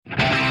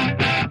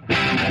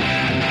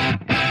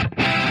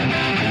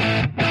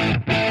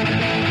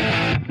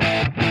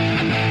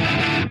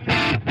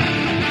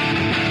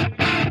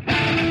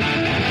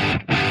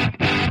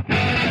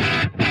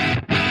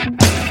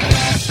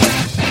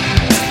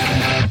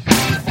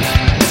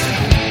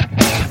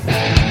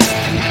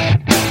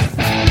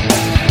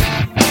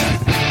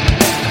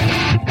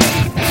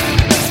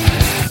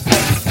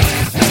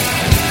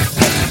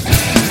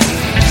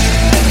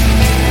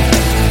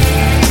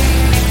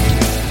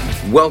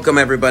Welcome,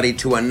 everybody,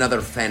 to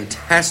another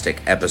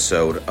fantastic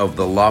episode of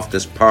the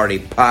Loftus Party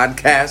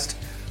Podcast.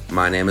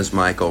 My name is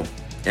Michael,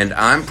 and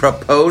I'm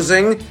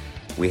proposing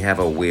we have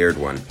a weird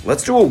one.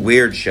 Let's do a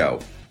weird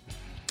show.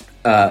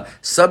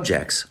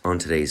 Subjects on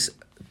today's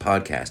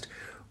podcast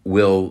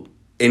will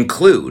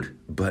include,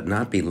 but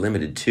not be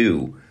limited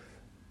to,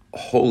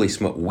 holy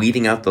smoke,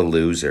 weeding out the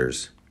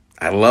losers.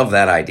 I love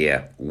that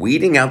idea.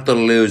 Weeding out the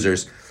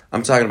losers.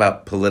 I'm talking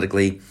about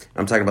politically.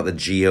 I'm talking about the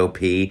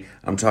GOP.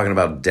 I'm talking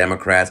about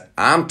Democrats.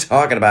 I'm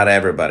talking about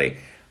everybody.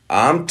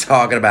 I'm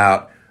talking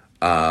about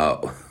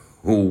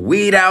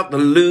weed out the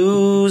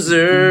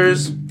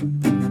losers.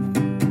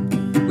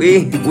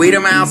 We weed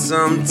them out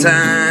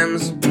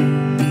sometimes.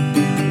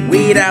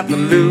 Weed out the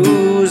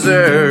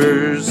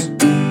losers.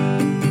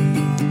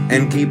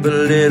 And keep a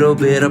little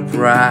bit of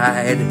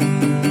pride.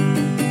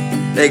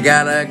 They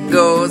gotta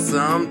go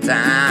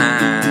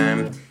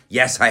sometime.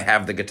 Yes, I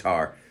have the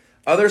guitar.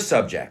 Other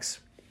subjects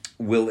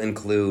will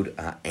include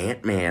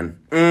Ant-Man.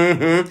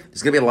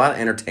 There's going to be a lot of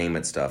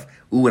entertainment stuff.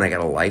 Ooh, and I got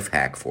a life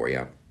hack for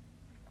you.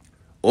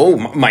 Oh,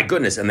 my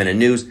goodness. And then in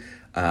news,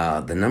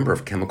 the number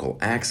of chemical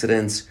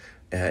accidents.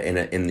 You're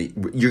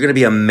going to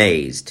be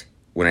amazed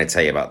when I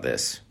tell you about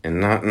this. And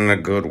not in a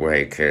good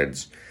way,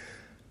 kids.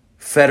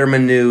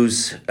 Fetterman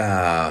news,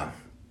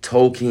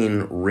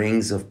 Tolkien,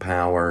 Rings of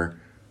Power,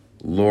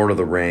 Lord of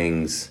the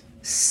Rings,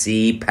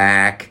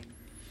 CPAC.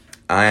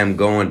 I am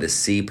going to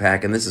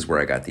CPAC, and this is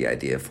where I got the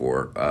idea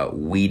for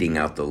weeding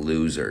out the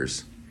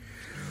losers.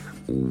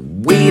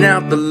 Weed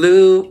out the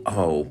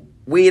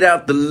weed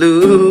out the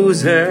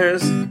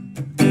losers.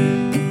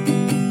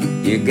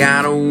 You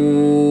gotta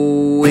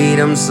weed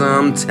them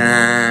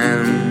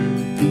sometime.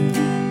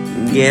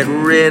 Get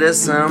rid of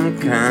some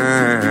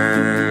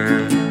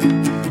kind.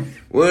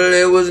 Well,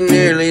 it was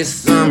nearly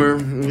summer.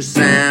 You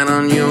sat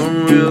on your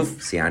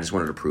roof. See, I just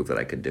wanted to prove that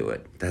I could do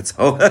it. That's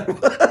all that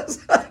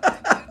was.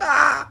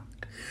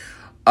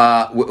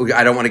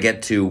 I don't want to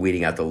get to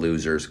weeding out the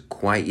losers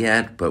quite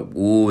yet, but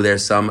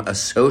there's some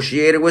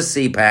associated with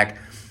CPAC.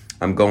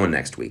 I'm going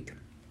next week.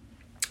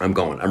 I'm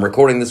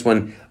recording this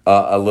one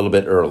a little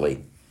bit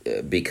early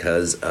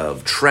because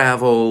of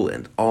travel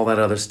and all that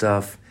other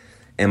stuff.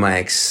 Am I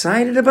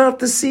excited about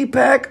the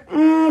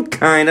CPAC?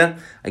 Kinda.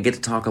 I get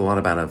to talk a lot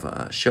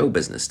about show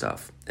business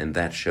stuff and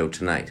that show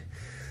tonight.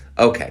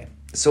 Okay,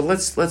 so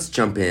let's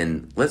jump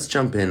in. Let's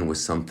jump in with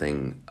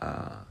something.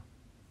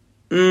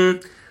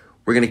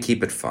 We're going to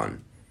keep it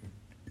fun,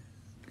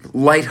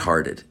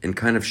 lighthearted, and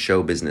kind of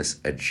show business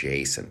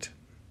adjacent.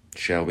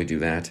 Shall we do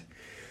that?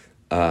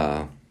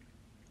 And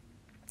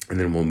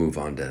then we'll move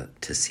on to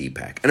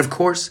CPAC. And of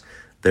course,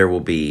 there will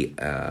be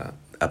a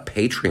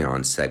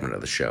Patreon segment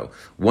of the show.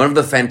 One of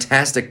the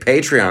fantastic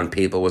Patreon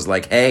people was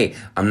like, hey,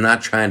 I'm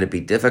not trying to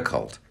be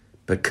difficult,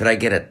 but could I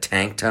get a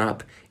tank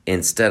top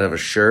instead of a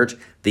shirt?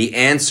 The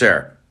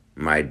answer,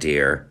 my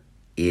dear,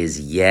 is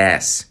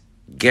yes.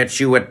 Get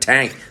you a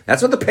tank.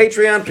 That's what the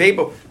Patreon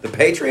people,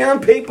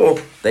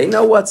 they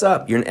know what's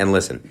up. And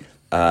listen,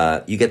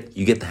 you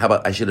get, how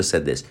about, I should have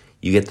said this,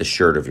 you get the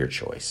shirt of your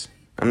choice.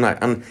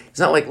 it's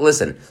not like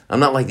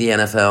the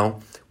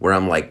NFL where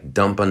I'm like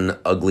dumping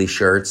ugly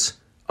shirts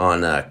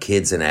on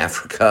kids in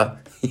Africa.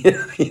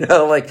 You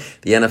know, like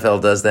the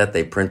NFL does that.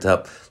 They print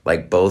up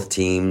like both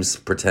teams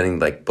pretending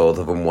like both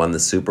of them won the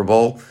Super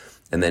Bowl.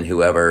 And then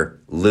whoever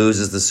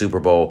loses the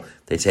Super Bowl,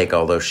 they take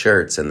all those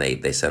shirts and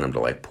they send them to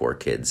like poor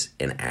kids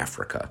in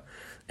Africa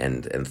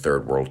and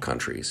third world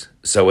countries.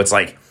 So it's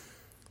like,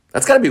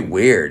 that's got to be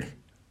weird,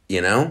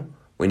 you know,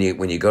 when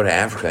you go to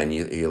Africa and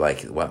you're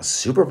like, wow,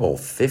 Super Bowl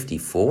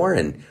 54,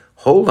 and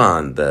hold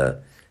on,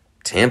 the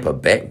Tampa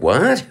Bay,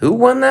 what? Who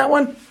won that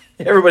one?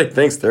 Everybody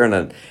thinks they're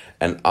in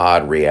an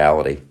odd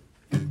reality.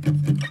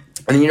 And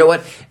you know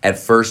what? At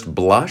first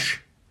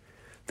blush,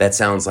 that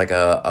sounds like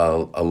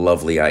a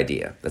lovely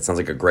idea. That sounds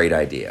like a great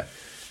idea.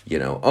 You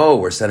know,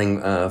 we're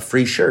sending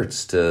free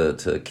shirts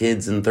to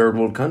kids in third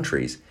world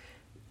countries.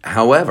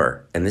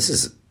 However, and this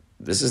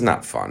is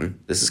not fun.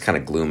 This is kind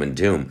of gloom and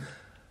doom.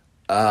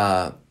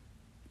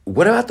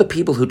 What about the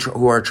people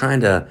who are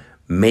trying to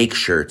make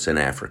shirts in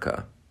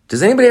Africa?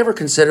 Does anybody ever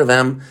consider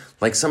them?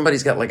 Like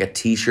somebody's got like a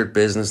t-shirt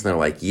business and they're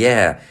like,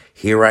 yeah,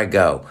 here I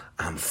go.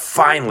 I'm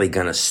finally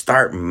going to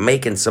start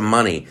making some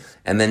money.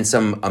 And then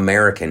some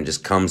American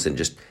just comes and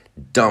just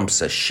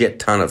dumps a shit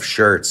ton of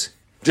shirts.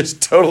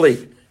 Just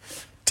totally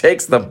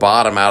takes the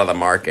bottom out of the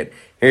market.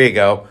 Here you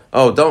go.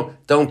 Oh,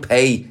 don't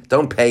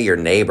pay your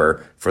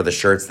neighbor for the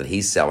shirts that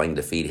he's selling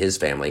to feed his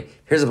family.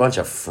 Here's a bunch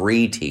of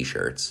free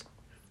t-shirts.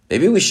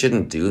 Maybe we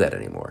shouldn't do that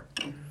anymore.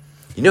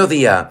 You know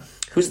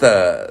who's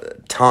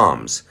the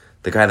Tom's?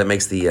 The guy that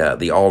makes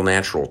the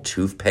all-natural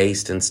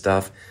toothpaste and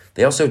stuff.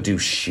 They also do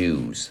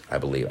shoes, I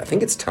believe. I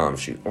think it's Tom's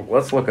Shoes.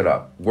 Let's look it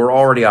up. We're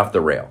already off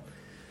the rail.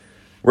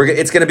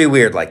 It's going to be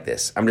weird like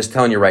this. I'm just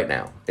telling you right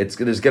now. There's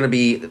going to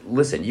be...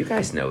 Listen, you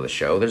guys know the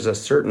show. There's a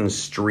certain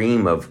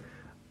stream of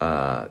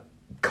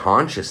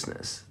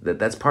consciousness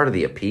that's part of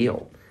the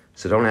appeal.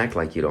 So don't act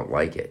like you don't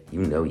like it.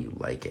 You know you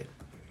like it.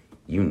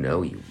 You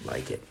know you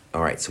like it.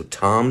 All right, so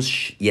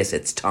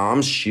it's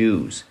Tom's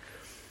Shoes.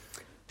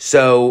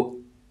 So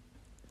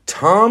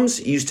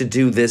Tom's used to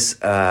do this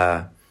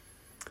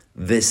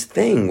this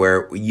thing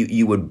where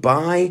you would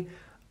buy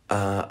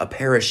a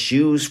pair of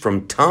shoes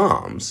from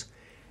Tom's,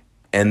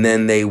 and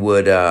then they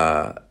would,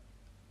 oh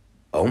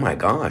my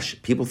gosh,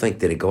 people think,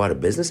 did it go out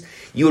of business?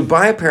 You would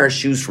buy a pair of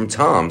shoes from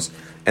Tom's,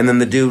 and then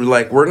the dude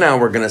like, we're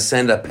going to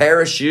send a pair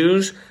of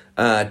shoes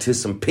to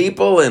some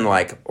people in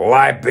like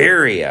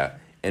Liberia.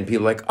 And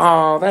people like,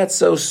 oh, that's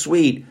so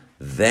sweet.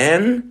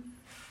 Then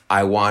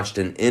I watched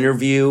an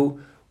interview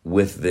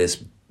with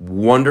this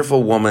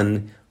wonderful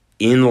woman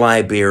in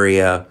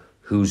Liberia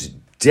who's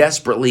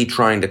desperately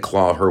trying to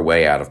claw her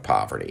way out of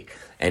poverty.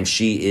 And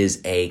she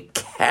is a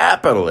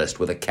capitalist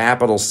with a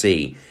capital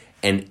C.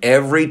 And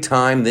every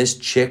time this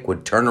chick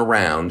would turn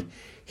around,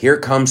 here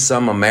comes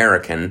some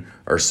American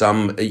or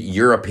some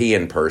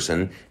European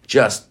person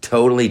just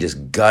totally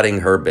just gutting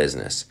her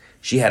business.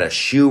 She had a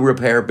shoe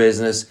repair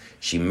business.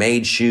 She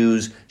made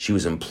shoes. She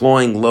was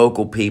employing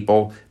local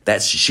people.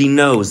 She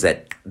knows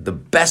that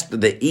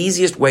the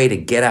easiest way to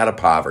get out of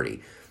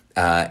poverty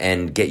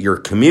and get your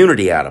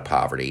community out of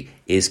poverty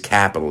is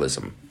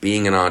capitalism,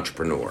 being an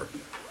entrepreneur.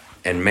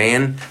 And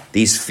man,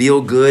 these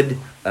feel-good,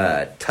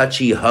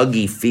 touchy,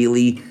 huggy,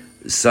 feely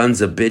sons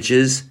of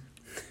bitches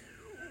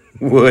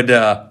would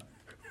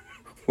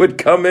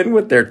come in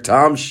with their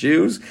Tom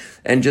shoes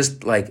and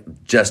just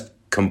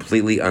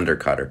completely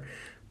undercut her.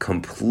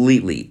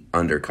 Completely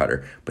undercut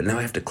her. But now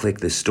I have to click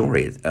this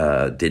story.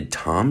 Did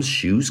Tom's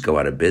shoes go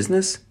out of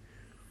business?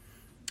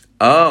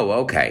 Oh,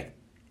 okay.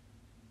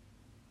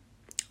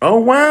 Oh,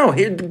 wow.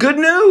 Good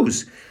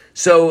news.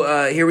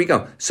 So here we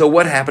go. So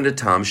what happened to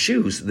Tom's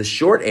shoes? The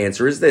short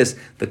answer is this.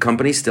 The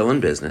company's still in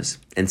business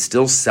and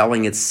still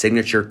selling its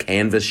signature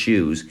canvas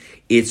shoes.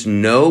 It's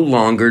no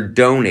longer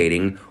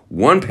donating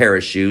one pair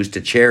of shoes to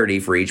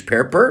charity for each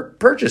pair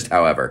purchased,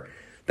 however.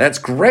 That's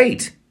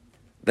great.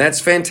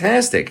 That's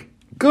fantastic.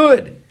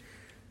 Good.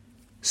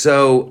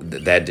 So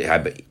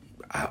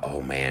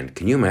oh man,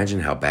 can you imagine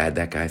how bad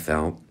that guy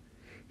felt?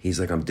 He's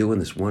like, I'm doing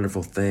this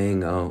wonderful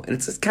thing. Oh, and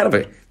it's kind of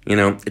a,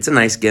 it's a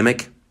nice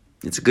gimmick.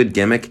 It's a good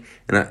gimmick,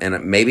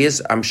 and maybe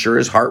I'm sure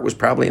his heart was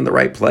probably in the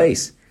right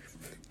place.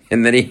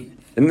 And then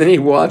he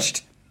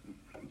watched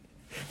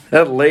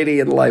that lady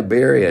in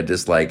Liberia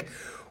just like,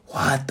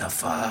 what the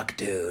fuck,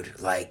 dude?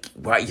 Like,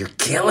 what? You're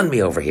killing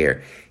me over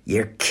here.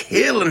 You're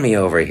killing me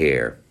over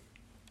here.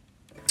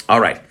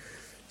 All right.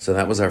 So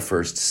that was our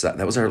first.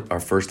 That was our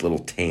first little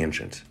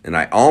tangent, and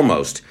I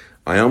almost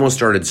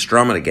started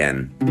strumming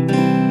again,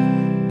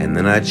 and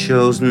then I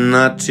chose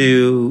not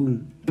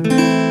to.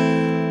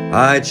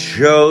 I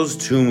chose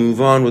to move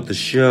on with the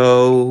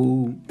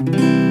show.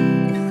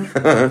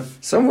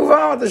 So move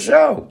on with the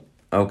show.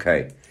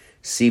 Okay,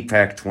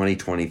 CPAC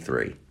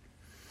 2023.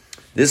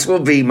 This will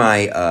be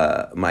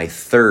my my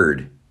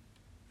third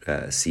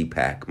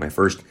CPAC,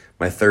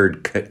 my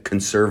third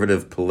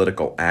conservative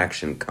political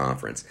action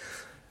conference.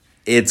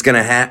 They're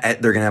gonna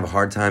have a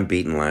hard time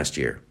beating last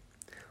year.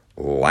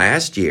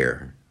 Last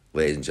year,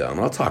 ladies and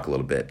gentlemen, I'll talk a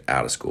little bit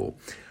out of school.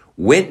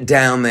 Went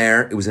down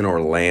there. It was in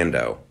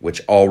Orlando,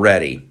 which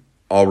already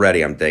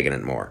I'm digging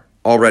it more.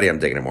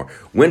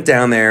 Went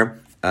down there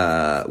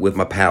with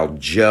my pal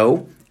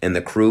Joe and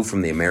the crew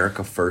from the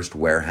America First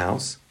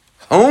Warehouse,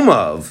 home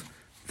of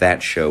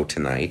that show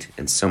tonight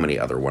and so many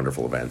other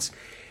wonderful events.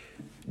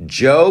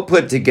 Joe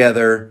put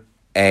together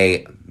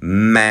a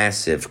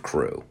massive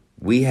crew.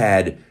 We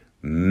had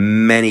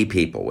many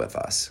people with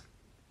us.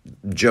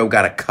 Joe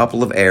got a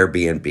couple of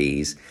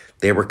Airbnbs.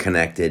 They were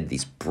connected,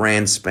 these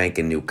brand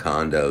spanking new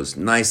condos,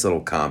 nice little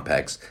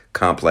complex,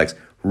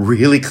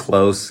 really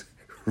close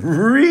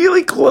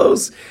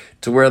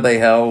to where they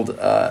held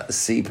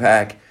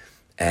CPAC.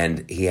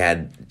 And he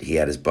had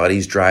his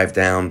buddies drive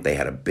down. They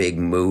had a big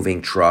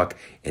moving truck,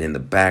 and in the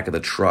back of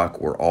the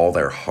truck were all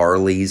their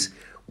Harleys.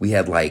 We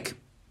had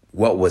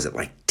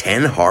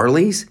 10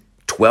 Harleys?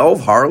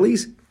 12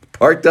 Harleys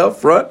parked up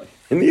front?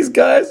 And these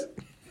guys,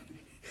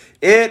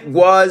 it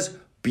was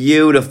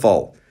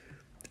beautiful.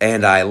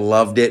 And I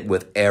loved it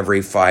with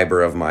every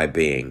fiber of my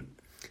being.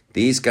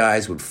 These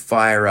guys would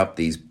fire up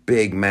these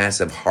big,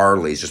 massive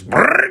Harleys, just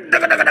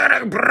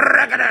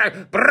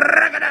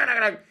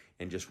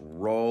and just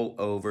roll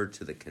over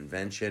to the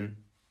convention.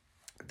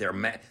 The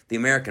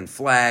American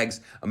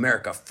flags,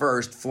 America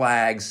First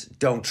flags,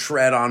 don't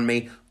tread on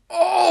me,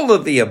 all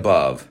of the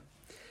above.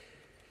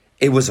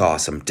 It was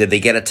awesome. Did they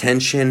get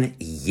attention?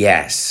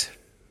 Yes.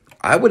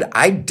 I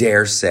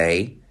dare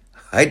say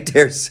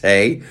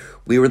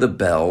we were the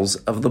belles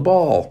of the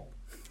ball.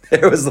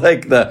 There was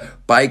the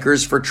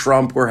bikers for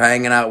Trump were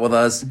hanging out with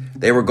us.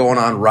 They were going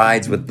on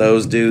rides with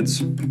those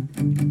dudes.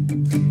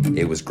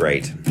 It was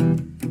great.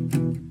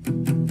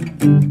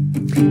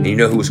 And you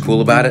know who was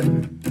cool about it?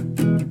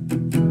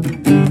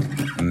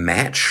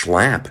 Matt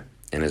Schlapp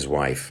and his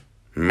wife.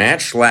 Matt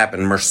Schlapp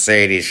and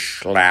Mercedes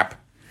Schlapp.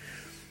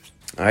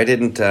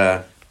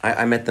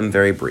 I met them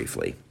very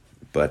briefly,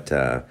 but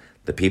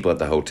the people at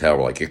the hotel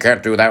were like, you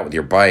can't do that with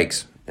your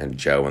bikes. And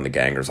Joe and the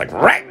gang was like,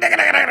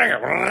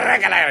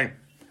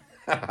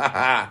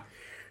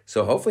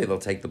 So hopefully they'll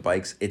take the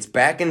bikes. It's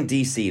back in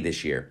D.C.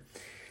 this year.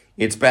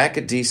 It's back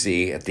at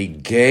D.C. at the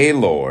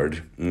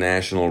Gaylord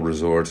National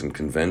Resort and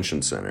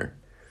Convention Center.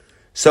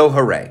 So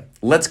hooray.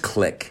 Let's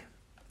click.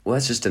 Well,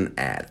 that's just an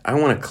ad. I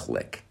want to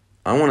click.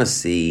 I want to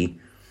see,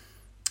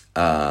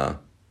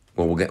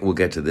 we'll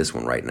get to this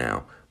one right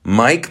now.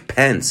 Mike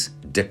Pence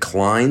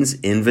declines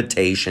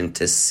invitation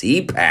to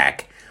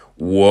CPAC.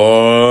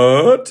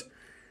 What?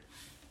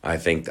 I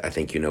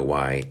think you know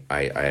why.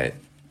 I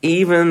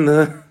even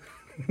the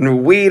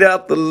weed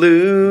out the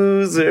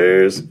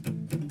losers.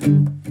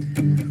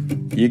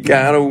 You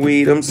gotta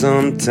weed them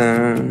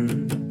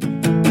sometime.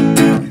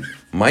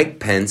 Mike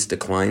Pence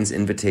declines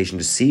invitation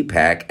to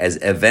CPAC as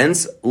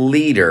events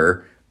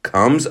leader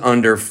comes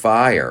under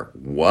fire.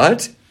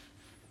 What?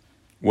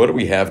 What do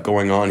we have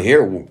going on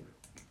here?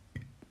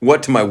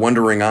 What to my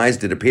wondering eyes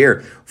did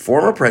appear?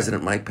 Former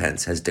President Mike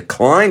Pence has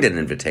declined an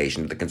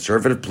invitation to the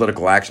Conservative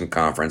Political Action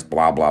Conference,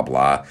 blah, blah,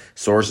 blah.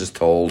 Sources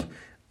told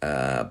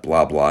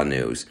blah, blah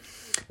news.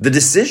 The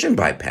decision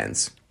by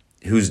Pence,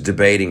 who's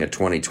debating a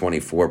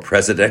 2024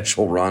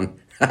 presidential run.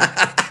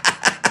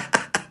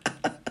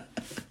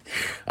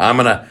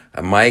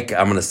 Mike,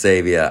 I'm gonna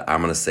save you.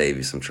 I'm gonna save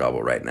you some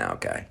trouble right now,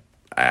 okay?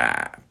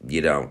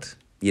 You don't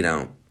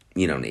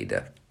need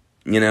to,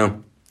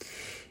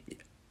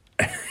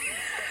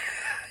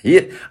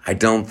 Yeah, I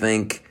don't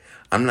think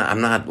I'm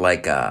not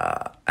like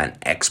an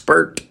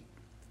expert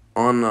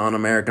on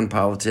American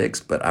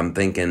politics, but I'm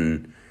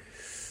thinking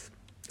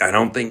I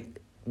don't think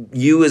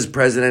you as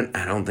president,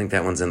 I don't think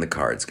that one's in the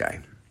cards,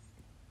 guy.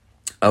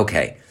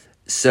 Okay,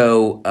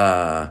 so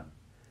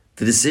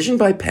the decision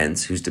by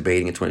Pence, who's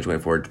debating a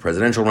 2024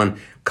 presidential run,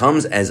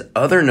 comes as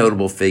other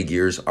notable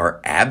figures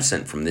are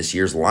absent from this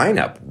year's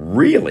lineup.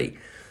 Really?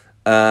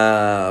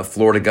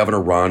 Florida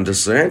Governor Ron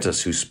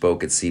DeSantis, who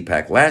spoke at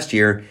CPAC last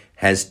year,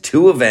 has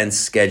 2 events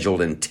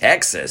scheduled in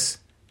Texas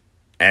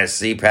as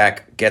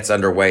CPAC gets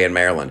underway in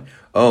Maryland.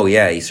 Oh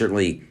yeah, he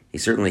certainly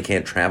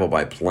can't travel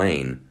by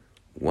plane.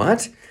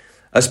 What?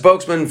 A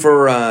spokesman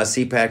for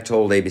CPAC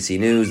told ABC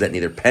News that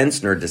neither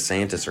Pence nor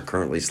DeSantis are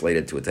currently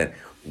slated to attend.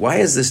 Why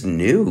is this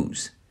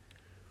news?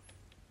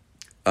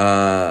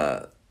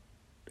 Pence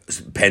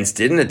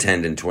didn't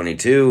attend in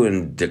 22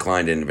 and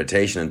declined an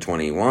invitation in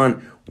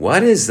 21.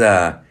 What is,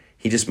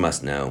 he just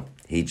must know.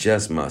 He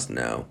just must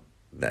know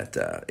that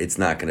it's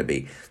not going to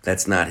be,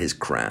 that's not his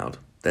crowd.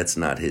 That's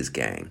not his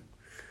gang.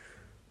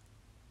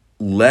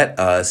 Let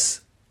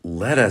us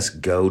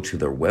go to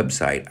their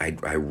website.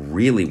 I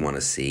really want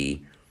to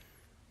see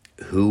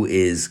who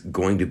is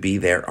going to be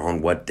there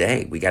on what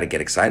day. We got to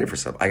get excited for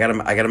something. I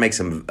got to make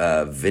some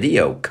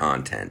video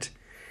content.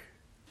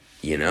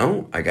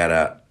 I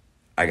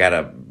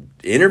gotta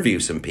interview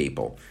some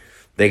people.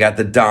 They got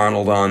the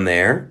Donald on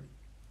there.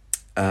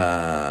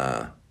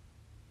 Oh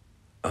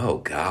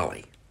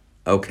golly.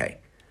 Okay.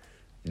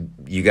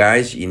 You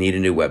guys, you need a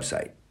new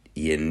website.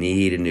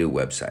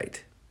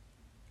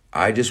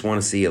 I just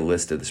want to see a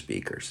list of the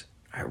speakers.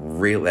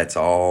 That's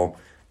all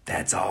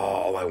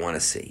I want to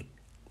see.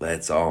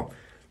 That's all.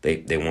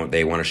 They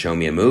want to show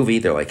me a movie.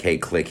 They're like, hey,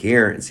 click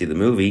here and see the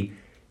movie.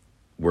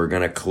 We're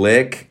gonna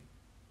click.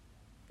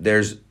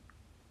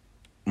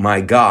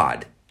 My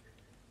God.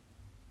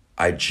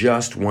 I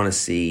just want to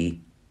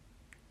see.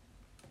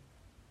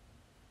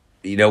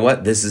 You know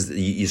what?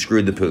 You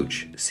screwed the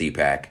pooch,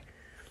 CPAC.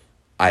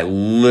 I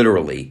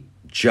literally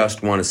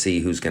just want to see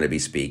who's going to be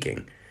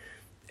speaking.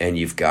 And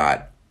you've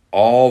got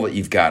all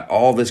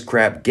this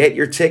crap. Get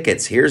your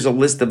tickets. Here's a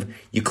list of,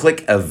 you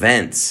click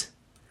events.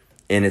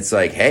 And it's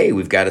like, hey,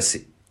 we've got to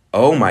see.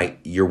 Oh my,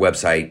 your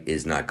website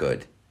is not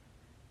good.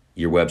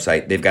 Your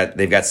website, they've got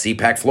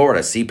CPAC Florida,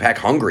 CPAC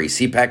Hungary,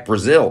 CPAC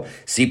Brazil,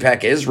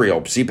 CPAC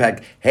Israel,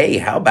 CPAC. Hey,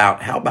 how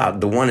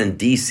about the one in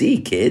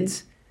DC,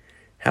 kids?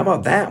 How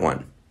about that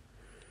one?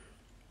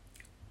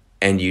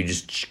 And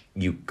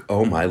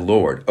oh my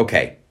Lord.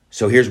 Okay,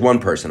 so here's one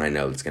person I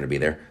know that's going to be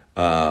there.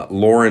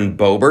 Lauren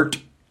Boebert,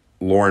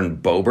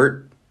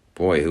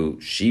 boy,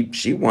 who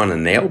she won a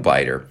nail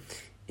biter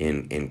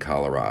in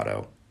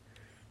Colorado.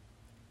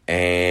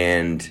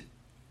 And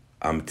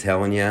I'm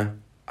telling you,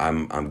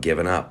 I'm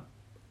giving up.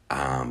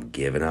 I'm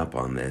giving up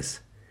on this.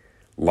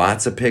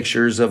 Lots of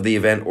pictures of the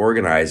event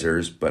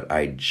organizers, but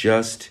I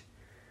just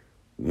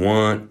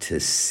want to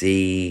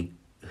see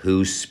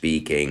who's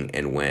speaking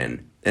and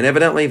when. And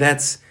evidently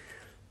that's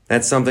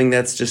something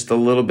that's just a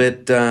little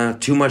bit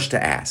too much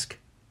to ask.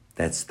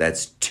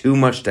 That's too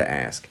much to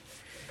ask.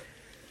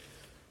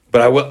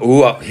 But I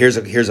will. Here's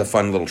a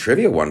fun little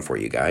trivia one for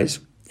you guys.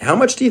 How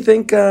much do you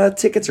think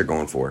tickets are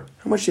going for?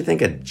 How much do you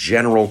think a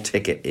general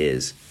ticket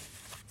is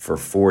for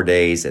 4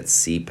 days at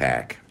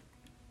CPAC?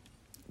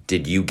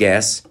 Did you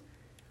guess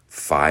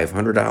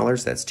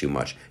 $500? That's too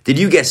much. Did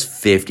you guess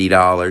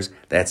 $50?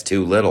 That's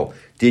too little.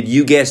 Did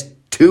you guess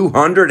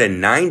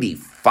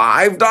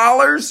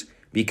 $295?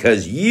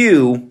 Because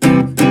you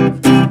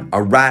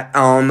are right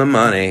on the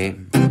money.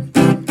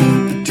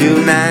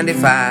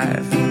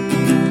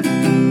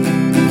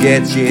 $295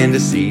 gets you into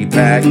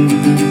CPAC.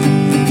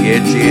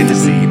 Get you into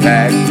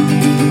CPAC.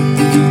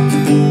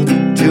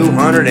 $295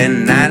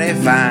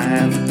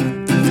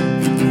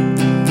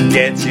 $295.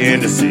 Get you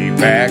into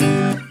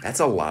CPAC. That's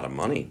a lot of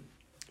money.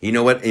 You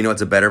know what? You know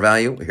what's a better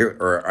value?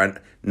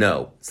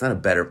 No, it's not a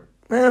better.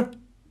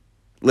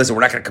 Listen,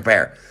 we're not going to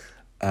compare.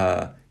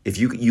 If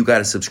you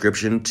got a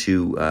subscription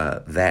to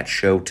that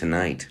show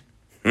tonight,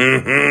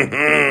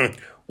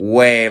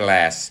 way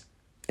less,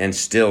 and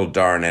still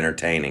darn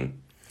entertaining.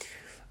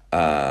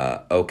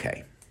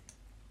 Okay.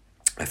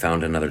 I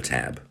found another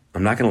tab.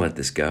 I'm not going to let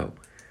this go.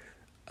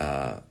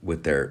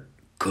 With their,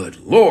 good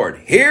Lord,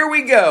 here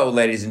we go,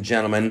 ladies and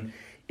gentlemen.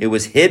 It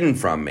was hidden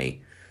from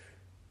me.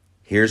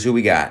 Here's who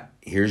we got.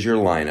 Here's your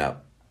lineup.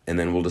 And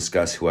then we'll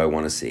discuss who I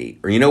want to see.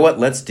 Or you know what?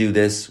 Let's do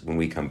this when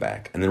we come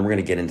back. And then we're going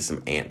to get into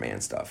some Ant-Man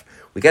stuff.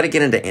 We got to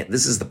get into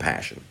this is the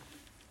passion.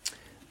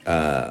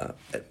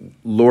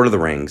 Lord of the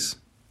Rings,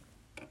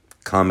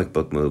 comic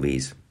book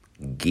movies,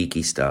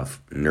 geeky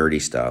stuff,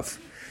 nerdy stuff,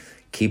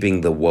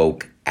 keeping the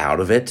woke out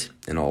of it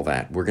and all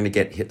that. We're going to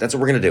get hit. That's what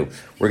we're going to do.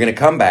 We're going to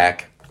come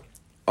back.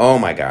 Oh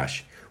my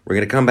gosh. We're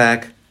going to come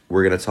back.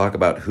 We're going to talk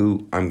about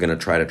who I'm going to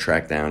try to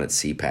track down at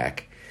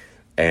CPAC.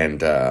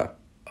 And, oh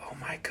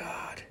my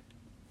God.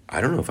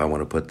 I don't know if I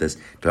want to put this.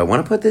 Do I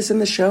want to put this in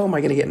the show? Am I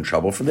going to get in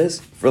trouble for this?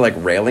 For like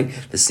railing?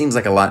 This seems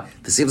like a lot.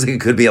 This seems like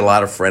it could be a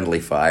lot of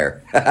friendly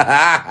fire.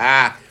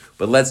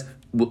 But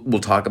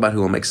we'll talk about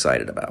who I'm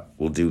excited about.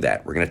 We'll do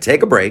that. We're going to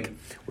take a break.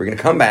 We're going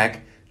to come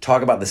back,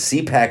 talk about the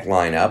CPAC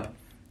lineup,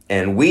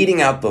 and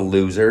weeding out the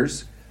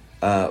losers.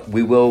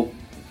 We will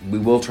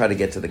try to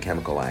get to the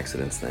chemical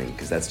accidents thing,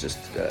 because that's just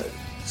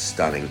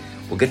stunning.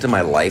 We'll get to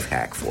my life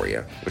hack for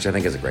you, which I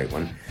think is a great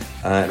one.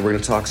 And we're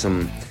going to talk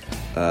some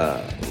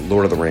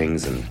Lord of the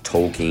Rings and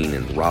Tolkien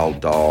and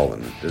Roald Dahl,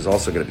 and there's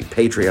also going to be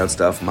Patreon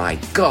stuff. My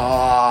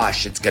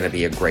gosh, it's going to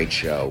be a great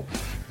show.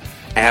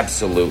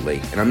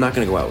 Absolutely. And I'm not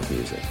going to go out with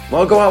music.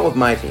 Well, I'll go out with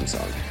my theme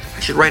song. I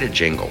should write a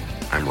jingle.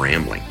 I'm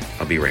rambling.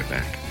 I'll be right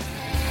back.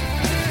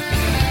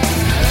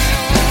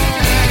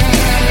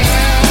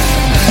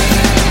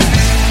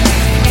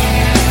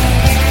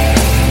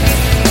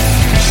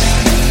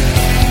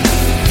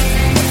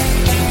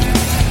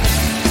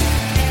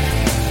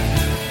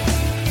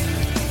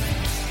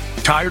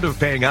 Tired of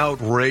paying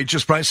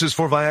outrageous prices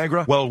for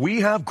Viagra? Well, we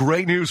have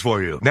great news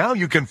for you. Now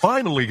you can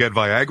finally get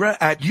Viagra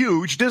at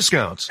huge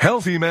discounts.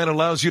 Healthy Man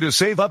allows you to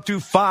save up to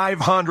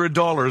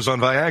 $500 on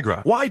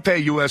Viagra. Why pay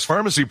U.S.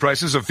 pharmacy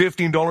prices of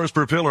 $15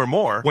 per pill or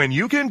more when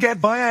you can get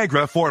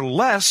Viagra for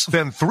less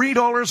than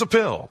 $3 a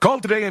pill?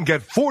 Call today and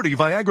get 40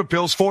 Viagra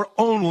pills for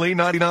only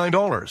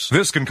 $99.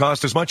 This can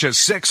cost as much as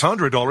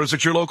 $600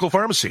 at your local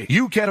pharmacy.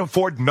 You can't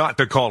afford not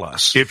to call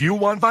us. If you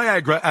want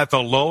Viagra at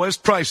the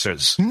lowest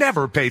prices,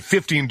 never pay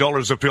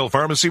 $15 a pill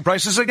pharmacy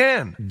prices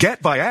again.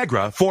 Get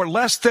Viagra for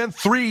less than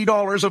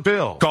 $3 a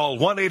pill. Call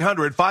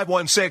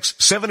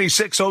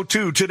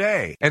 1-800-516-7602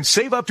 today and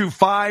save up to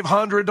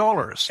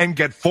 $500 and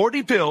get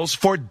 40 pills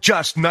for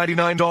just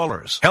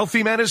 $99.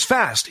 Healthy Man is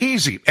fast,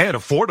 easy, and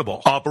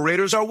affordable.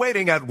 Operators are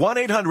waiting at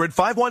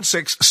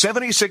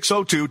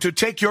 1-800-516-7602 to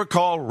take your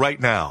call right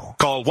now.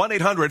 Call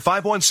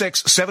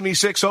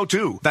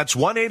 1-800-516-7602. That's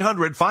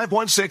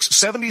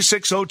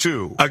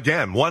 1-800-516-7602.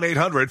 Again,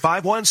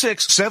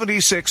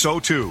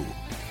 1-800-516-7602.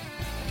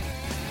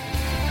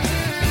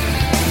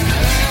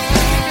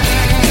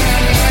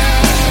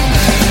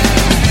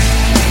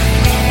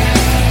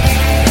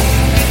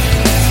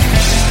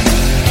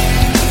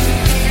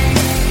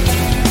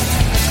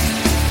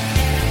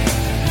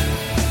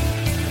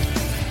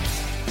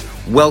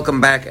 Welcome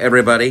back,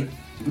 everybody.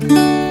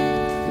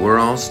 We're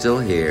all still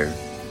here.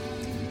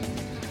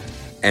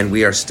 And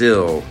we are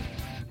still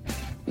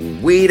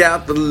weed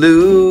out the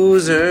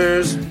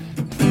losers.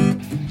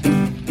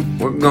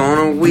 We're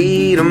gonna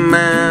weed them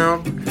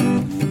out.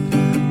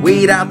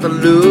 Weed out the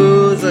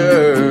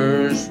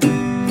losers.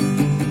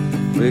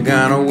 We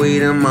gotta weed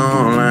them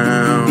all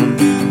out.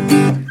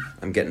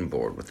 I'm getting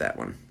bored with that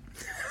one.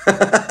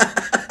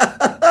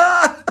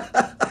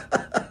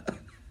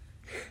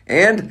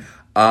 And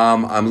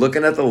I'm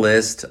looking at the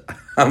list.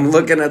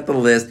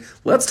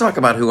 Let's talk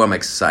about who I'm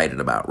excited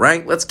about,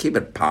 right? Let's keep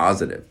it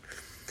positive.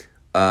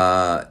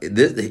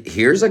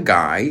 Here's a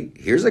guy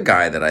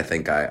that I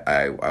think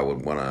I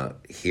would want to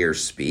hear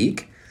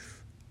speak.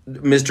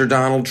 Mr.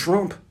 Donald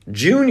Trump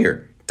Jr.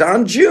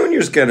 Don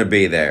Jr.'s going to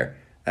be there.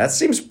 That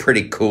seems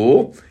pretty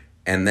cool.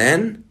 And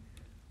then,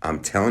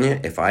 I'm telling you,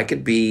 if I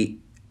could be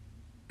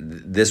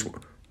this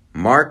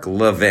Mark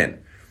Levin,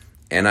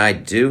 and I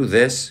do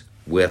this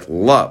with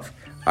love.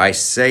 I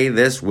say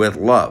this with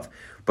love.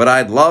 But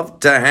I'd love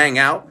to hang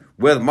out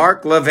with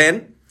Mark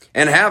Levin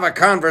and have a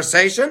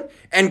conversation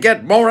and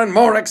get more and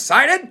more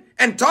excited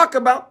and talk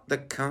about the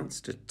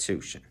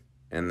Constitution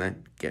and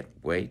then get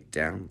way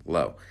down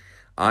low.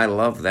 I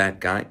love that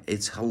guy.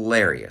 It's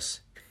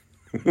hilarious.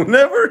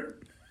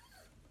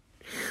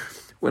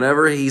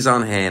 whenever he's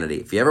on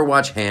Hannity. If you ever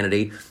watch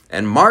Hannity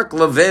and Mark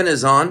Levin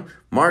is on,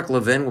 Mark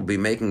Levin will be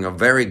making a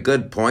very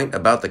good point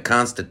about the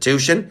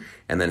Constitution,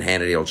 and then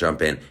Hannity will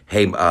jump in.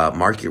 Hey,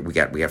 Mark, we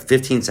got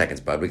 15 seconds,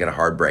 bud. We got a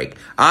hard break.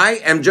 I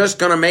am just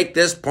going to make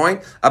this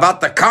point about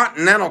the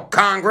Continental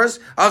Congress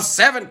of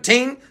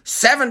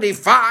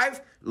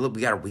 1775. Look,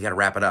 we got to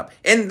wrap it up.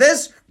 In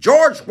this,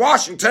 George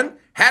Washington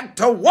had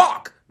to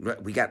walk.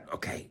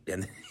 Okay.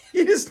 And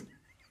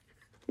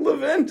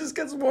Levin just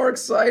gets more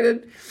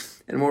excited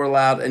and more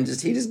loud, and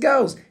he just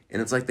goes.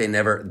 And it's like they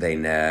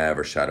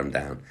never shut him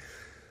down.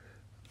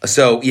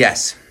 So,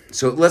 yes.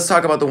 So, let's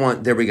talk about the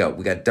one. There we go.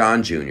 We got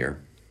Don Jr.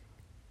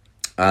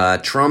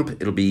 Trump,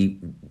 it'll be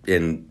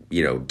in,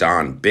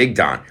 Don, Big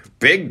Don,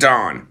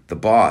 the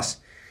boss.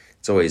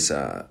 It's always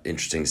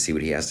interesting to see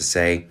what he has to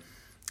say.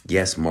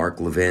 Yes, Mark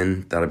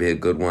Levin, that'll be a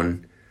good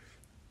one.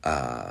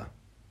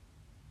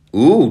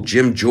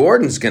 Jim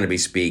Jordan's going to be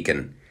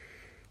speaking.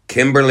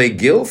 Kimberly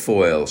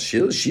Guilfoyle,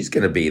 she's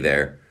going to be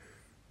there.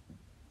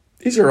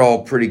 These are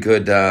all pretty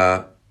good.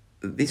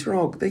 They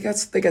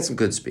got some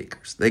good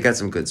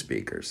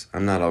speakers.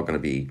 I'm not all going to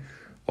be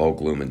all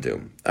gloom and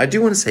doom. I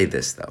do want to say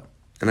this, though,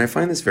 and I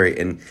find this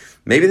and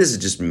maybe this is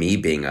just me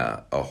being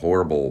a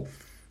horrible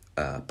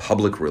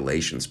public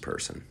relations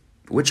person,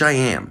 which I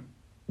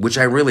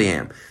really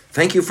am.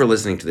 Thank you for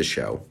listening to the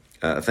show.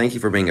 Thank you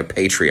for being a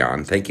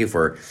Patreon. Thank you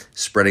for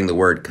spreading the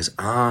word, because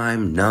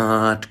I'm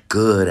not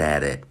good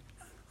at it.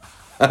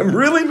 I'm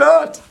really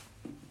not.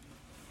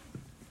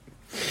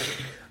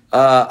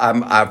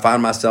 I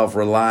find myself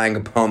relying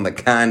upon the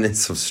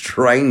kindness of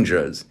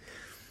strangers.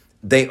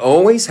 They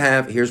always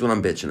have, here's what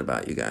I'm bitching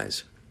about, you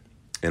guys.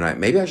 And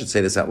maybe I should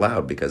say this out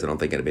loud because I don't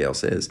think anybody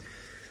else is.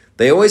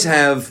 They always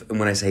have, and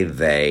when I say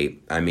they,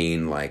 I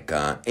mean like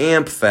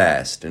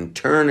AmpFest and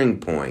Turning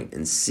Point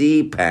and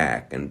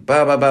CPAC and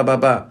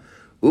blah.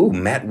 Ooh,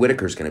 Matt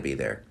Whitaker's going to be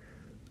there.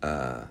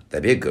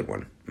 That'd be a good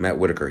one. Matt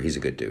Whitaker, he's a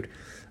good dude.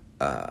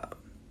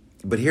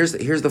 But here's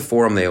the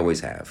forum they always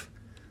have.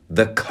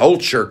 The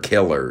culture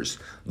killers,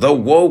 the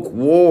woke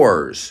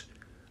wars.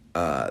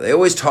 They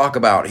always talk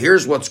about,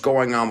 here's what's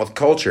going on with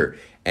culture.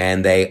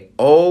 And they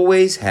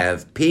always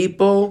have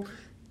people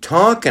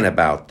talking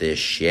about this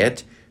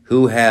shit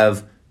who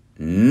have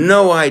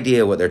no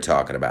idea what they're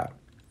talking about.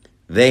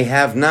 They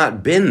have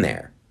not been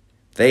there.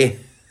 They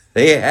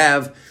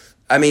have,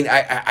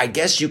 I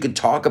guess you could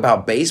talk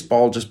about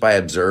baseball just by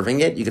observing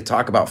it. You could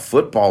talk about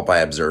football by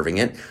observing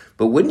it.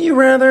 But wouldn't you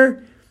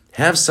rather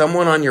have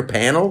someone on your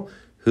panel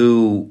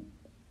who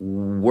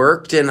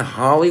worked in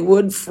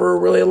Hollywood for a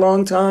really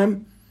long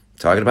time?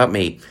 Talking about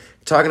me.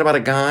 Talking about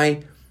a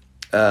guy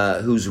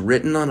who's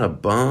written on a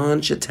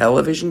bunch of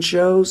television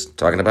shows.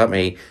 Talking about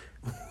me.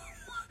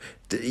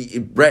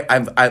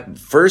 I've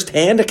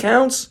first-hand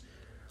accounts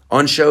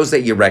on shows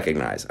that you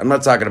recognize. I'm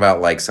not talking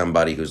about like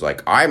somebody who's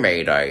like, I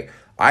made a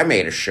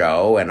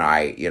show and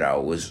I,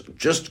 was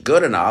just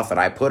good enough and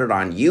I put it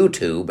on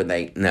YouTube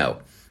and no.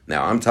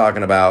 I'm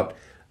talking about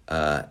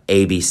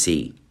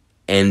ABC,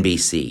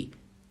 NBC,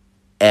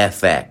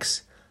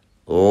 FX,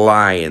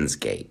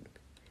 Lionsgate,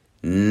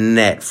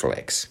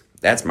 Netflix.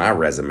 That's my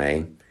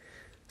resume.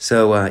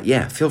 So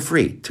feel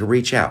free to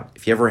reach out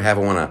if you ever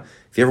want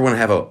to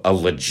have a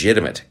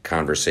legitimate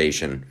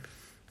conversation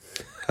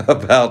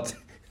about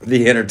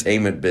the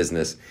entertainment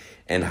business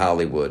and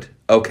Hollywood.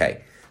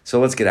 Okay, so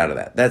let's get out of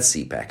that. That's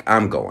CPAC.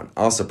 I'm going.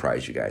 I'll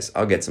surprise you guys.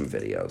 I'll get some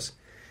videos.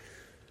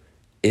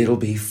 It'll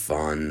be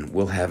fun.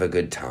 We'll have a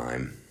good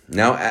time.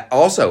 Now,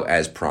 also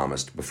as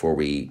promised, before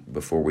we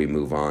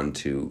move on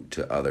to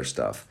other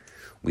stuff,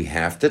 we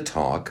have to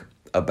talk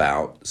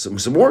about some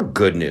more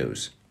good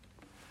news.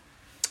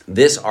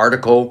 This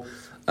article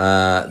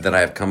that I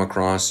have come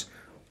across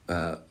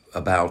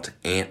about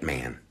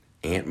Ant-Man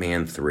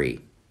 3.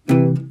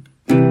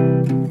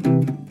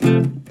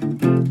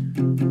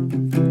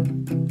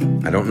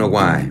 I don't know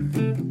why,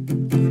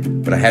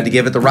 but I had to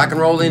give it the rock and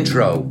roll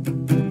intro.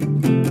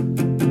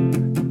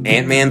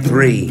 Ant-Man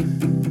 3.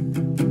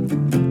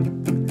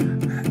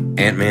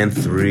 Ant-Man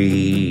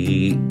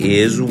 3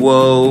 is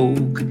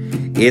woke.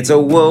 It's a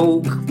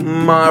woke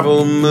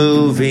Marvel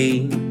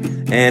movie,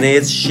 and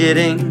it's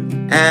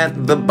shitting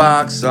at the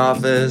box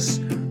office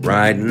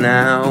right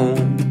now.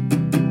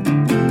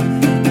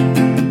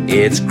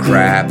 It's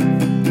crap.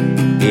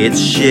 It's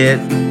shit.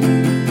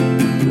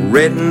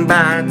 Written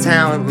by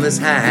talentless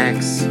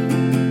hacks.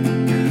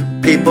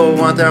 People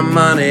want their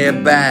money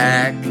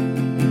back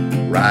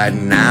right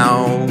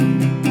now.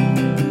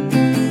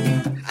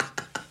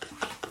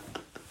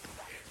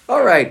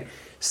 All right,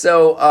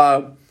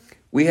 so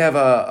we have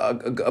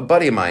a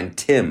buddy of mine,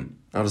 Tim.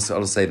 I'll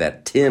just say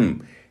that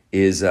Tim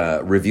is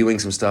reviewing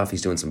some stuff.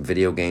 He's doing some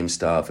video game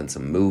stuff and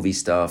some movie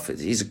stuff.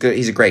 He's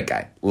a great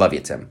guy. Love you,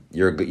 Tim.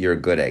 You're a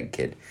good egg,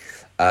 kid.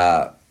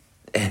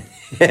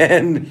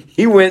 And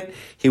he went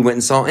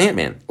and saw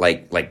Ant-Man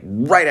like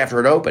right after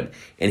it opened,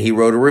 and he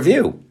wrote a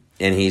review.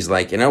 And he's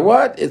like, you know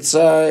what? It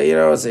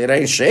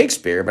ain't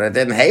Shakespeare, but I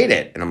didn't hate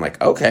it. And I'm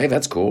like, okay,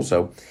 that's cool.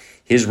 So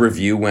his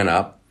review went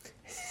up.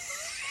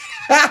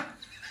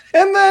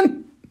 And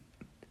then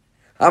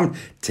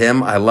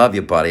Tim, I love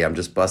you, buddy. I'm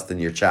just busting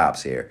your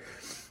chops here.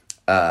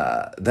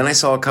 Then I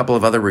saw a couple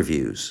of other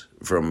reviews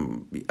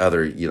from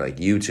other like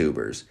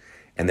YouTubers,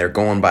 and they're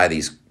going by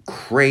these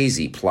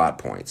crazy plot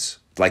points,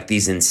 like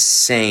these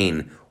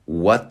insane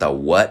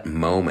what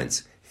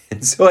moments.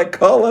 And so I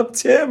call up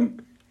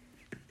Tim,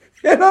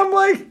 and I'm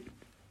like,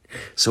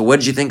 so what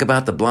did you think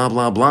about the blah,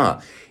 blah,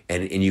 blah?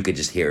 And you could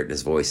just hear it in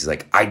his voice. He's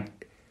like,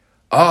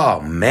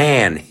 oh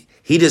man,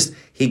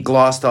 he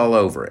glossed all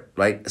over it,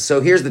 right?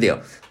 So here's the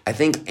deal. I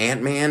think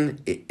Ant-Man,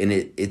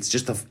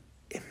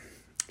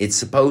 it's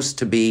supposed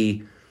to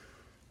be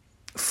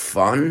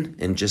fun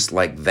and just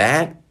like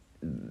that.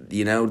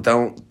 You know,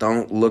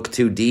 don't look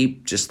too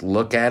deep. Just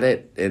look at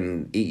it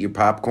and eat your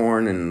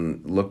popcorn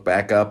and look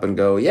back up and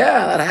go,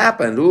 yeah, that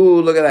happened.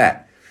 Ooh, look at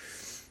that.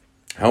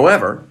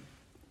 However,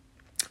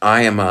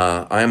 I am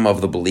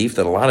of the belief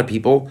that a lot of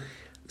people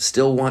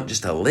still want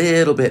just a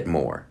little bit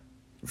more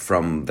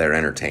from their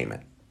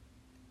entertainment.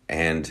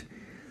 And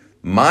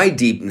I'm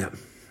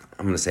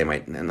going to say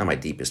not my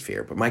deepest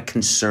fear, but my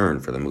concern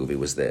for the movie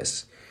was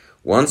this.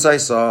 Once I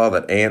saw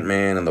that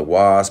Ant-Man and the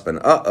Wasp and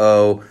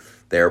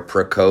their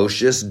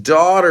precocious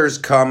daughter's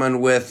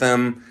coming with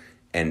them,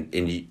 and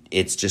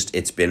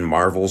it's been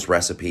Marvel's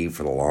recipe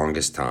for the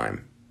longest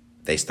time.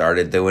 They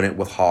started doing it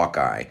with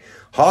Hawkeye.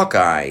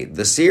 Hawkeye,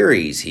 the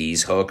series,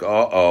 he's hooked.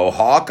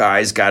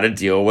 Hawkeye's got to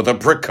deal with a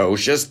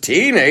precocious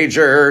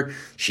teenager.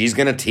 She's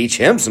going to teach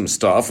him some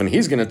stuff, and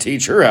he's going to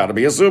teach her how to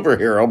be a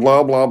superhero,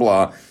 blah, blah,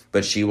 blah.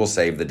 But she will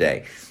save the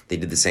day. They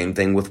did the same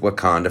thing with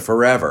Wakanda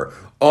Forever.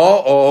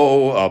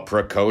 A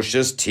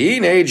precocious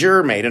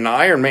teenager made an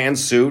Iron Man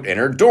suit in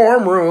her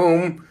dorm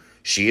room.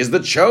 She is the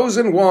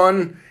chosen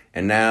one.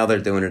 And now they're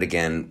doing it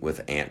again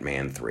with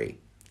Ant-Man 3.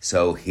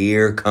 So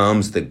here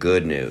comes the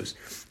good news.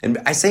 And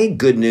I say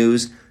good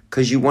news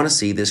because you want to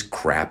see this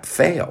crap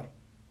fail.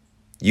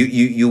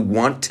 You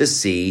want to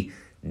see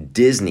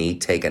Disney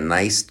take a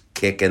nice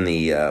kick in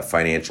the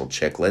financial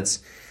chiclets.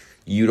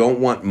 You don't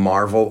want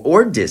Marvel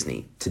or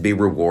Disney to be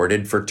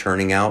rewarded for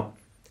turning out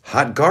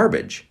hot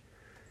garbage.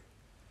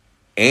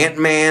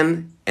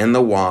 Ant-Man and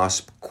the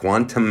Wasp,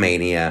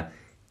 Quantumania,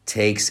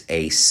 takes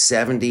a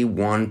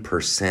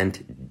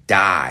 71%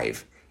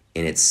 dive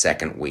in its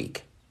second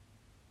week.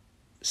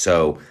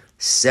 So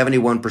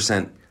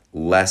 71%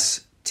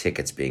 less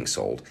tickets being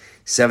sold,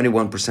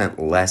 71%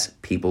 less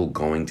people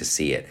going to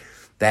see it.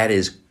 That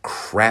is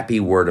crappy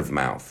word of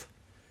mouth.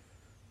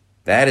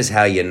 That is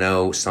how you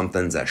know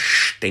something's a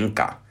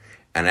stinker,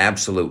 an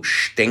absolute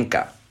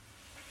stinker.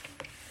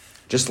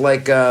 Just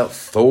like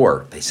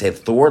Thor. They say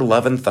Thor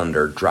Love and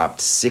Thunder dropped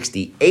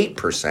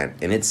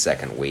 68% in its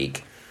second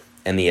week.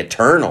 And the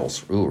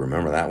Eternals,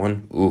 remember that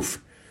one?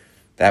 Oof.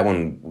 That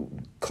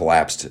one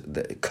collapsed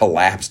by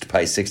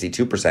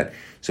 62%.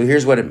 So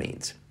here's what it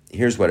means.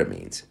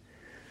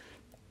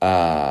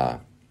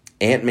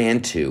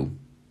 Ant-Man 2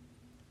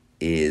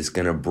 is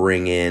going to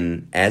bring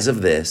in, as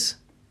of this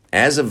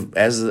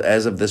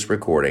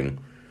recording,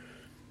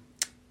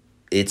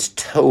 its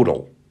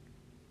total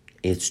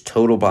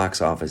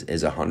box office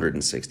is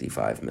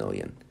 $165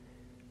 million.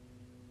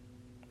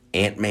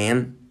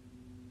 Ant-Man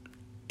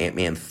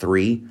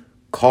 3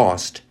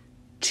 cost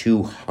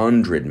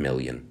 $200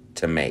 million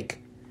to make.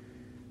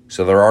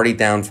 So they're already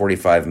down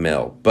 45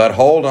 mil. But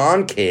hold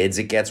on, kids,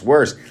 it gets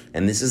worse.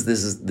 And this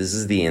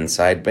is the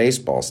inside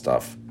baseball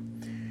stuff.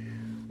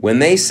 When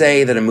they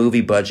say that a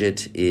movie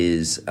budget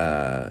is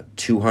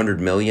 $200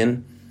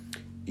 million,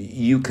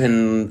 you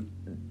can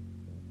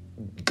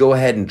go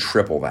ahead and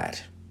triple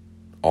that,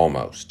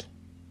 almost.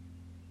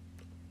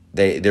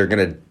 They're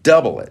going to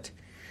double it.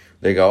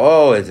 They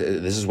go,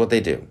 this is what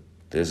they do.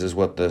 This is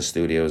what the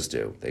studios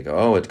do. They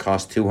go, it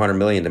costs $200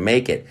 million to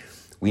make it.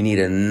 We need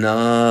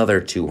another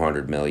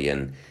 $200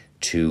 million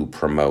to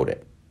promote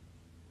it.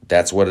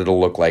 That's what it'll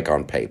look like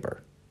on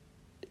paper.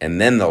 And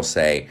then they'll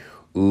say,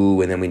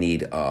 and then we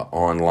need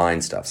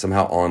online stuff.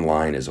 Somehow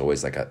online is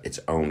always like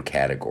its own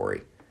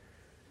category.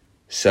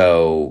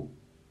 So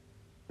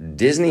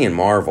Disney and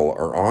Marvel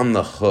are on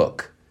the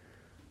hook.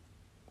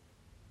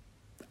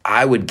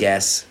 I would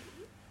guess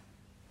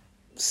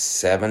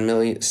 $700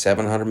 million,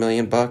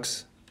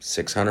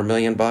 $600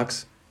 million.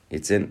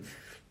 It's in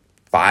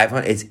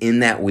 500. It's in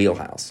that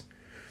wheelhouse.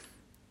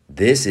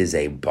 This is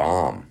a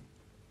bomb.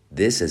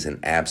 This is an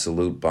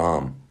absolute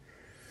bomb.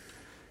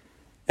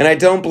 And I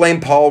don't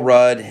blame Paul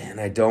Rudd, and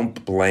I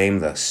don't blame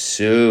the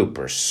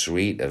super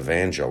sweet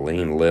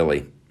Evangeline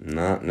Lilly.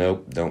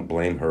 Nope, don't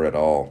blame her at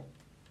all.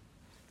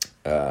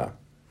 I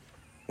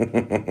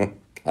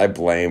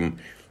blame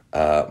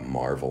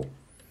Marvel,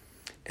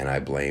 and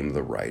I blame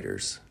the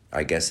writers.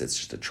 I guess it's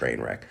just a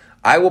train wreck.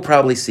 I will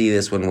probably see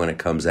this one when it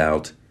comes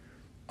out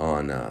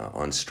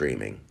on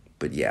streaming.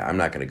 But yeah, I'm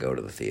not going to go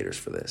to the theaters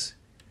for this.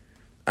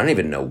 I don't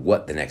even know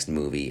what the next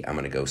movie I'm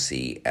going to go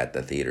see at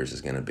the theaters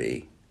is going to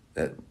be.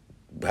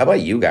 How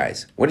about you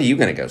guys? What are you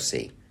going to go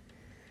see?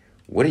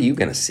 What are you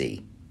going to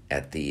see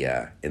at the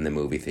in the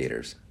movie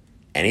theaters?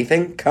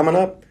 Anything coming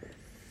up?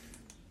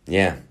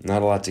 Yeah,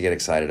 not a lot to get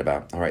excited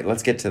about. All right,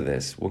 let's get to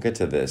this. We'll get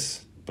to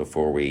this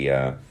before we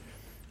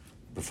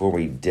before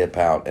we dip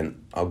out,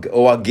 and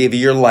I'll give you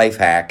your life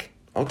hack.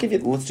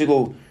 Let's do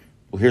well,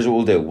 here's what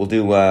we'll do. We'll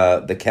do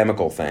the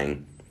chemical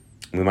thing.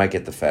 We might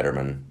get the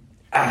Fetterman.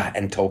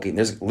 And Tolkien.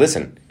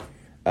 Listen,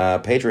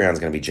 Patreon's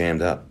going to be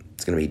jammed up.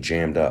 It's going to be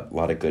jammed up. A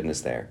lot of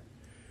goodness there.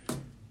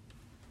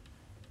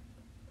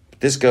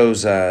 This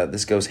goes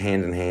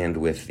hand in hand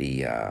with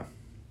the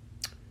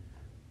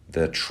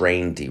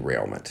train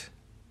derailment.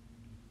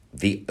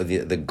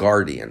 The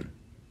Guardian,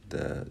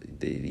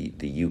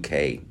 the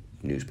UK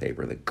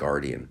newspaper, the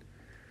Guardian.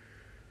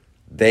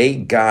 They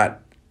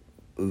got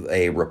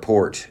a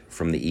report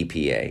from the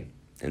EPA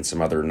and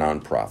some other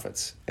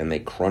nonprofits, and they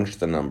crunched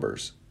the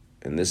numbers.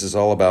 And this is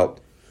all about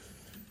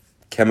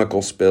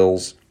chemical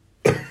spills,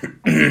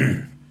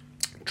 train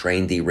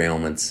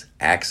derailments,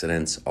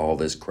 accidents, all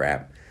this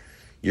crap.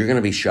 You're going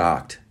to be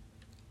shocked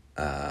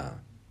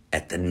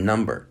at the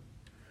number.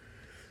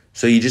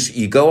 So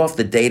you go off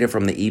the data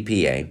from the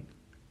EPA,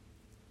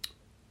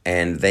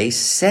 and they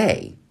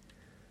say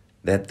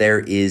that there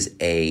is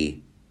a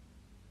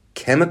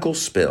chemical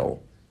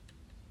spill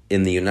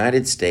in the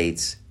United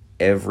States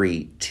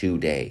every 2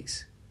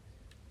 days.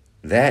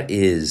 That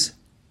is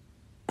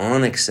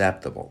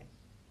unacceptable.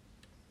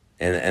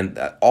 And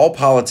all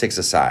politics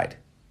aside,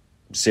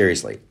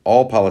 seriously,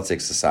 all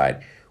politics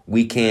aside,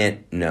 we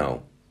can't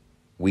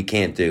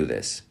do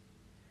this.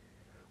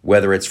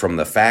 Whether it's from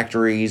the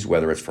factories,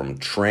 whether it's from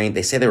train,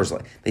 they say there's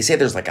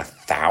like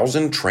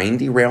 1,000 train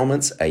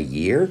derailments a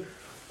year.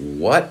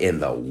 What in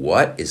the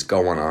what is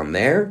going on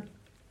there?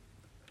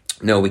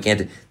 No, we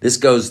can't. This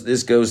goes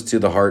to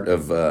the heart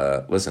of.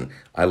 Listen,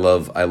 I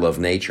love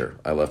nature.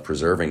 I love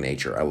preserving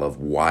nature. I love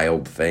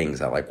wild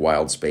things. I like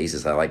wild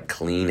spaces. I like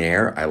clean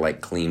air. I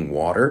like clean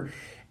water,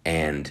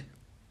 and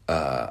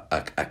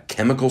a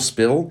chemical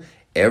spill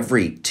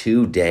every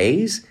 2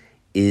 days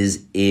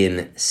is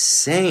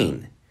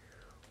insane.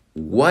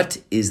 What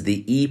is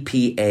the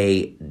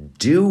EPA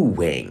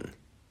doing?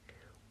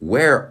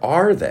 Where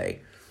are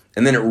they?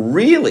 And then it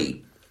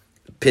really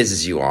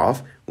pisses you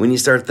off when you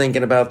start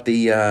thinking about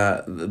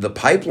the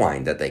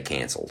pipeline that they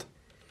canceled.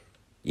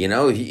 You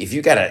know, if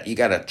you got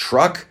a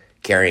truck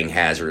carrying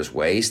hazardous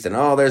waste and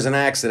there's an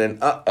accident,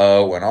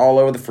 and all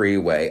over the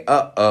freeway,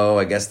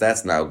 I guess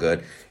that's no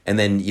good. And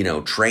then,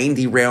 train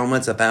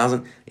derailments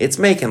 1,000. It's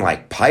making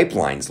like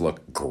pipelines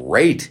look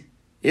great.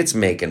 It's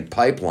making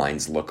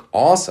pipelines look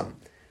awesome.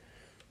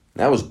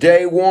 That was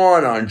day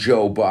one on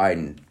Joe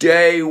Biden.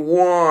 Day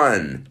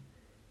one.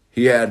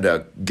 He had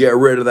to get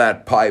rid of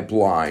that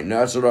pipeline.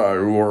 That's what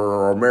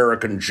were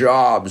American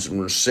jobs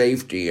and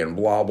safety and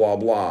blah, blah,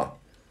 blah.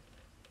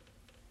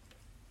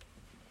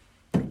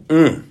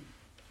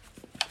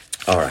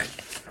 All right.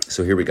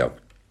 So here we go.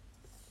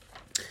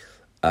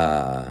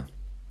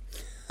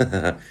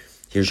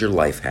 Here's your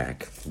life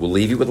hack. We'll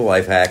leave you with a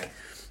life hack.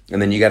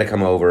 And then you got to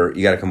come over to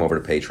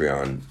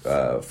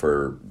Patreon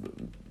for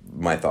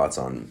my thoughts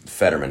on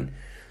Fetterman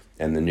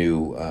and the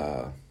new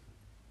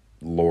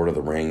Lord of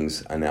the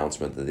Rings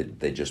announcement that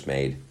they just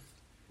made,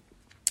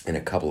 and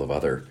a couple of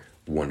other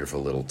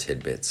wonderful little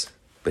tidbits.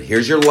 But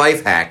here's your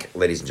life hack,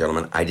 ladies and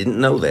gentlemen. I didn't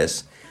know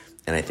this,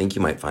 and I think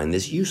you might find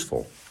this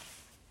useful.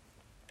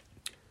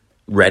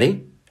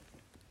 Ready?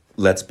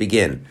 Let's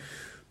begin.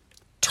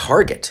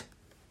 Target.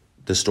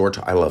 The store,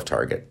 I love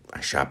Target.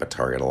 I shop at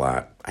Target a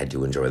lot. I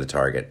do enjoy the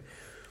Target.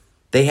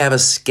 They have a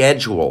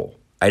schedule.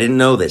 I didn't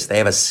know this. They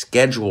have a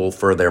schedule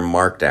for their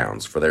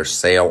markdowns, for their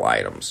sale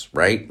items,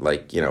 right?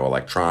 Like,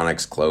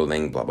 electronics,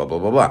 clothing, blah, blah, blah,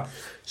 blah, blah.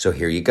 So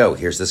here you go.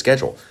 Here's the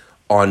schedule.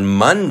 On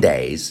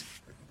Mondays,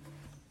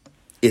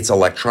 it's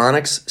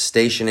electronics,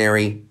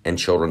 stationery, and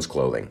children's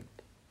clothing.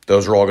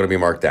 Those are all going to be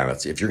marked down.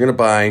 If you're going to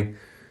buy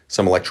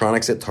some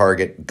electronics at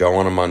Target, go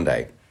on a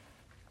Monday.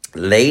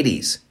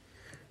 Ladies,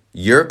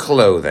 your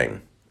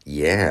clothing.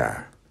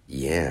 Yeah.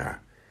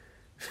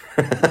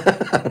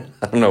 I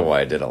don't know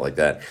why I did it like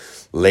that.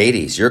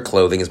 Ladies, your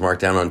clothing is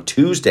marked down on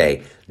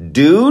Tuesday.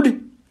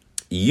 Dude,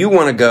 you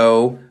want to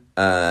go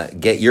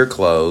get your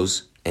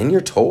clothes and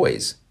your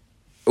toys.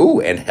 Ooh,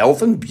 and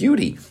health and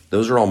beauty.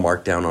 Those are all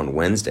marked down on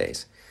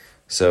Wednesdays.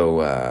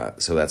 So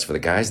that's for the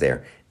guys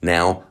there.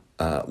 Now,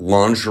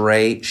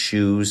 lingerie,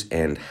 shoes,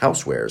 and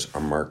housewares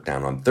are marked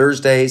down on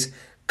Thursdays.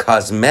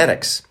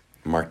 Cosmetics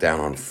marked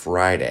down on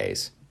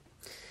Fridays.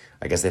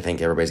 I guess they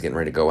think everybody's getting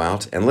ready to go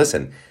out. And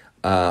listen,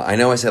 I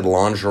know I said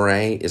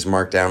lingerie is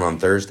marked down on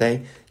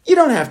Thursday. You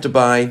don't have to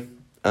buy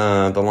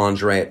the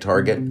lingerie at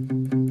Target.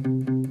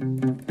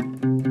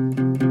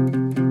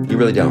 You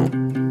really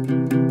don't.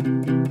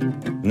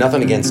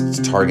 Nothing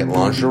against Target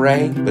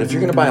lingerie, but if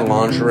you're going to buy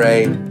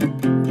lingerie,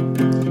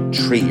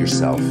 treat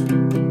yourself.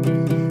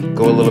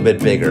 Go a little bit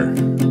bigger.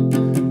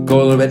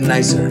 Go a little bit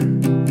nicer.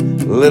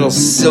 A little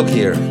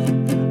silkier.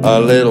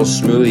 A little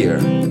smoother.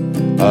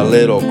 A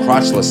little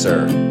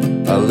crotchlesser.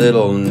 A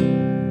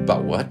little...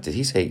 But what? Did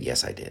he say?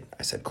 Yes, I did.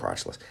 I said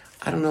crotchless.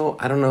 I don't know.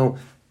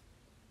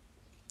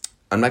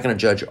 I'm not going to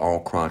judge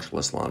all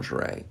crotchless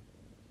lingerie.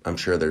 I'm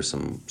sure there's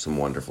some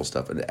wonderful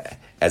stuff.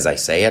 As I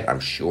say it,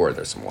 I'm sure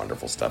there's some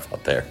wonderful stuff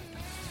out there.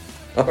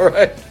 All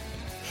right.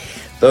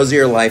 Those are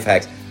your life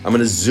hacks. I'm going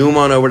to zoom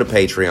on over to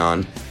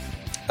Patreon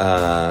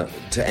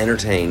to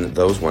entertain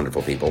those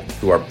wonderful people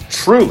who are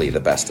truly the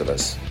best of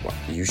us. Well,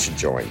 you should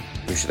join.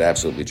 You should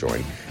absolutely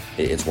join.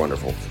 It's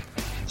wonderful.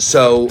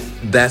 So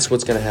that's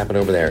what's going to happen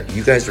over there.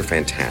 You guys are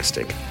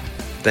fantastic.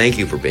 Thank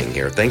you for being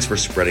here. Thanks for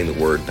spreading the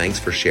word. Thanks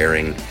for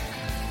sharing.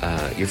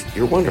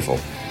 You're wonderful.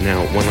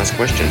 Now, one last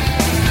question.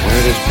 Why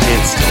are those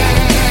pants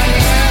still on?